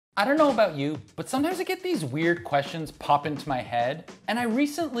I don't know about you, but sometimes I get these weird questions pop into my head, and I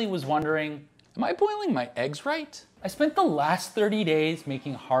recently was wondering, am I boiling my eggs right? I spent the last 30 days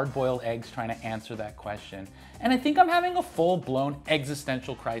making hard-boiled eggs trying to answer that question, and I think I'm having a full-blown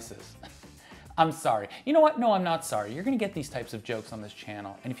existential crisis. I'm sorry. You know what? No, I'm not sorry. You're gonna get these types of jokes on this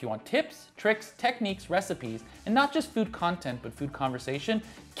channel, and if you want tips, tricks, techniques, recipes, and not just food content, but food conversation,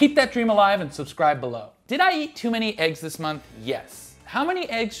 keep that dream alive and subscribe below. Did I eat too many eggs this month? Yes. How many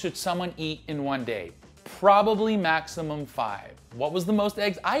eggs should someone eat in one day? Probably maximum 5. What was the most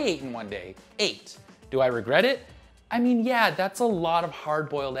eggs I ate in one day? 8. Do I regret it? I mean, yeah, that's a lot of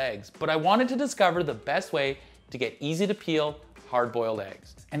hard-boiled eggs, but I wanted to discover the best way to get easy to peel hard-boiled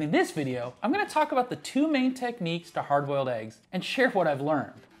eggs. And in this video, I'm gonna talk about the 2 main techniques to hard-boiled eggs and share what I've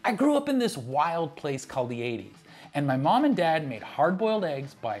learned. I grew up in this wild place called the 80s, and my mom and dad made hard-boiled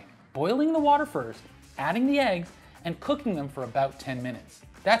eggs by boiling the water first, adding the eggs, and cooking them for about 10 minutes.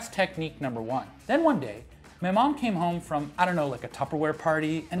 That's technique number 1. Then one day, my mom came home from, I don't know, like a Tupperware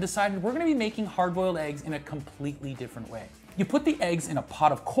party and decided we're gonna be making hard-boiled eggs in a completely different way. You put the eggs in a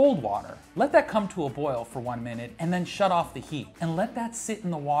pot of cold water, let that come to a boil for 1 minute, and then shut off the heat, and let that sit in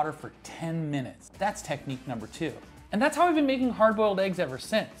the water for 10 minutes. That's technique number 2. And that's how I've been making hard-boiled eggs ever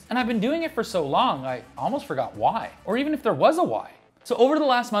since. And I've been doing it for so long, I almost forgot why, or even if there was a why. So over the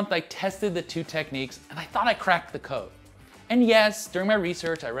last month, I tested the 2 techniques, and I thought I cracked the code. And yes, during my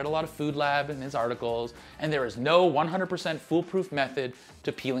research, I read a lot of Food Lab and his articles, and there is no 100% foolproof method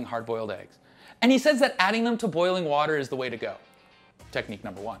to peeling hard-boiled eggs. And he says that adding them to boiling water is the way to go. Technique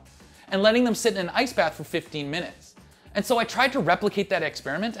number 1. And letting them sit in an ice bath for 15 minutes. And so I tried to replicate that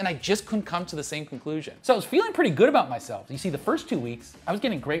experiment, and I just couldn't come to the same conclusion. So I was feeling pretty good about myself. You see, the first 2 weeks, I was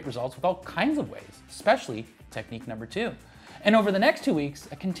getting great results with all kinds of ways, especially technique number 2. And over the next 2 weeks,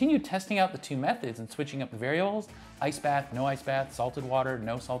 I continued testing out the 2 methods and switching up the variables: ice bath, no ice bath, salted water,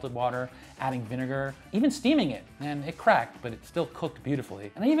 no salted water, adding vinegar, even steaming it. And it cracked, but it still cooked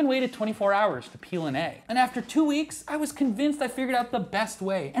beautifully. And I even waited 24 hours to peel an egg. And after 2 weeks, I was convinced I figured out the best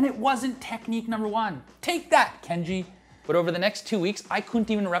way, and it wasn't technique number 1. Take that, Kenji. But over the next 2 weeks, I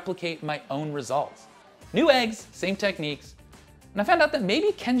couldn't even replicate my own results. New eggs, same techniques. And I found out that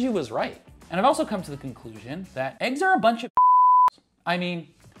maybe Kenji was right. And I've also come to the conclusion that eggs are a bunch of I mean,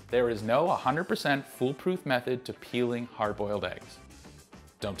 there is no 100% foolproof method to peeling hard-boiled eggs.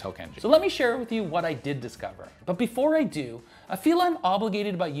 Don't tell Kenji. So let me share with you what I did discover. But before I do, I feel I'm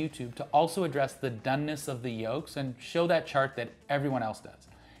obligated by YouTube to also address the doneness of the yolks and show that chart that everyone else does.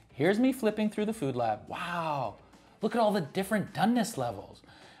 Here's me flipping through the Food Lab. Wow, look at all the different doneness levels.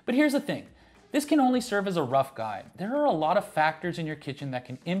 But here's the thing. This can only serve as a rough guide. There are a lot of factors in your kitchen that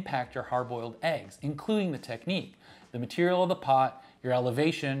can impact your hard-boiled eggs, including the technique, the material of the pot, your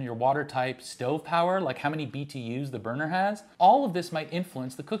elevation, your water type, stove power, like how many BTUs the burner has. All of this might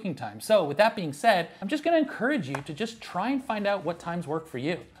influence the cooking time. So with that being said, I'm just gonna encourage you to just try and find out what times work for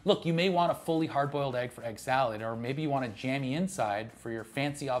you. Look, you may want a fully hard-boiled egg for egg salad, or maybe you want a jammy inside for your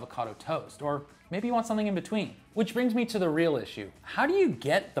fancy avocado toast, or maybe you want something in between. Which brings me to the real issue. How do you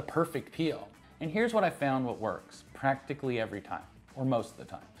get the perfect peel? And here's what I found what works practically every time, or most of the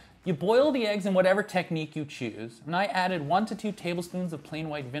time. You boil the eggs in whatever technique you choose, and I added 1 to 2 tablespoons of plain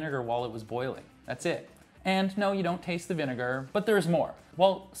white vinegar while it was boiling. That's it. And no, you don't taste the vinegar, but there's more.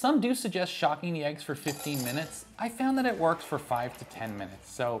 While some do suggest shocking the eggs for 15 minutes, I found that it works for 5 to 10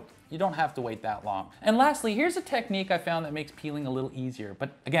 minutes, so you don't have to wait that long. And lastly, here's a technique I found that makes peeling a little easier,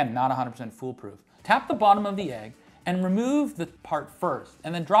 but again, not 100% foolproof. Tap the bottom of the egg and remove the part first,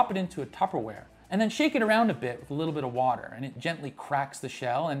 and then drop it into a Tupperware. And then shake it around a bit with a little bit of water, and it gently cracks the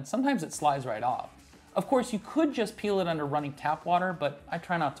shell, and sometimes it slides right off. Of course, you could just peel it under running tap water, but I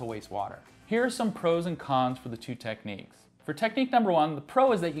try not to waste water. Here are some pros and cons for the 2 techniques. For technique number 1, the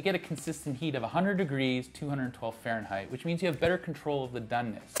pro is that you get a consistent heat of 100 degrees, 212 Fahrenheit, which means you have better control of the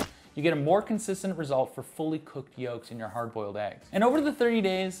doneness. You get a more consistent result for fully cooked yolks in your hard-boiled eggs. And over the 30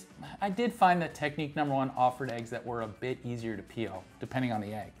 days, I did find that technique number 1 offered eggs that were a bit easier to peel, depending on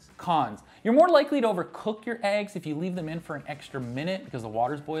the eggs. Cons: you're more likely to overcook your eggs if you leave them in for an extra minute because the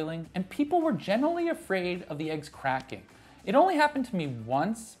water's boiling, and people were generally afraid of the eggs cracking. It only happened to me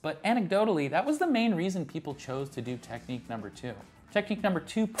once, but anecdotally, that was the main reason people chose to do technique number 2. Technique number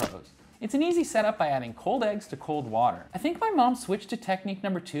 2 pros. It's an easy setup by adding cold eggs to cold water. I think my mom switched to technique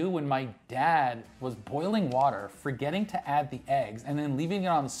number 2 when my dad was boiling water, forgetting to add the eggs, and then leaving it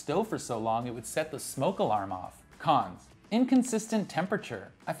on the stove for so long it would set the smoke alarm off. Cons: inconsistent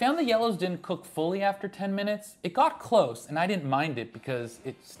temperature. I found the yellows didn't cook fully after 10 minutes. It got close, and I didn't mind it because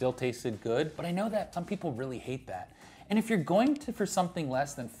it still tasted good, but I know that some people really hate that. And if you're going for something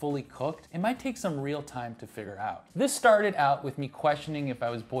less than fully cooked, it might take some real time to figure out. This started out with me questioning if I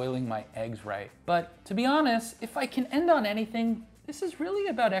was boiling my eggs right. But to be honest, if I can end on anything, this is really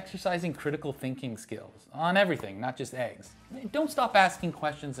about exercising critical thinking skills on everything, not just eggs. Don't stop asking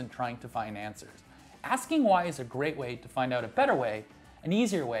questions and trying to find answers. Asking why is a great way to find out a better way, an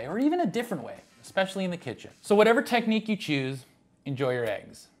easier way, or even a different way, especially in the kitchen. So whatever technique you choose, enjoy your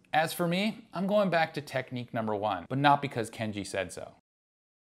eggs. As for me, I'm going back to technique number 1, but not because Kenji said so.